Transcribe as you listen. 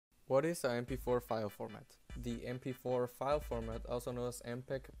What is an MP4 file format? The MP4 file format, also known as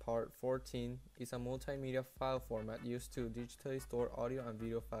MPEG Part 14, is a multimedia file format used to digitally store audio and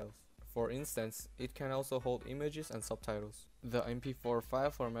video files. For instance, it can also hold images and subtitles. The MP4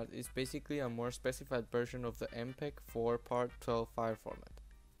 file format is basically a more specified version of the MPEG-4 Part 12 file format.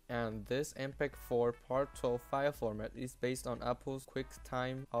 And this MPEG-4 Part 12 file format is based on Apple's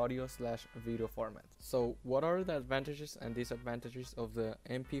QuickTime audio/video format. So what are the advantages and disadvantages of the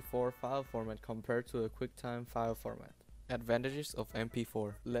MP4 file format compared to a QuickTime file format? Advantages of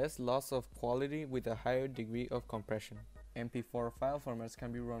MP4: less loss of quality with a higher degree of compression. MP4 file formats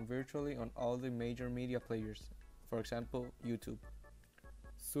can be run virtually on all the major media players, for example, YouTube.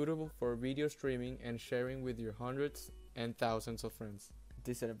 Suitable for video streaming and sharing with your hundreds and thousands of friends.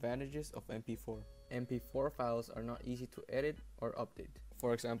 Disadvantages of MP4. MP4 files are not easy to edit or update.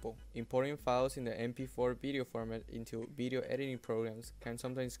 For example, importing files in the MP4 video format into video editing programs can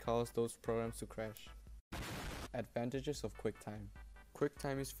sometimes cause those programs to crash. Advantages of QuickTime.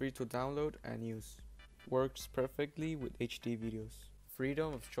 QuickTime is free to download and use. Works perfectly with HD videos.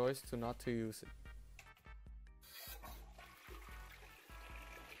 Freedom of choice to not to use it.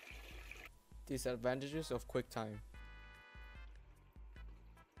 Disadvantages of QuickTime.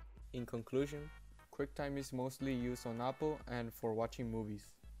 In conclusion, QuickTime is mostly used on Apple and for watching movies.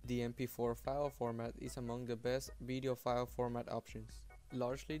 The MP4 file format is among the best video file format options,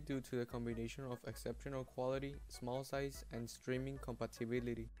 largely due to the combination of exceptional quality, small size, and streaming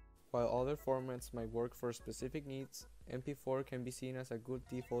compatibility. While other formats might work for specific needs, MP4 can be seen as a good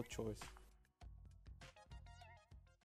default choice.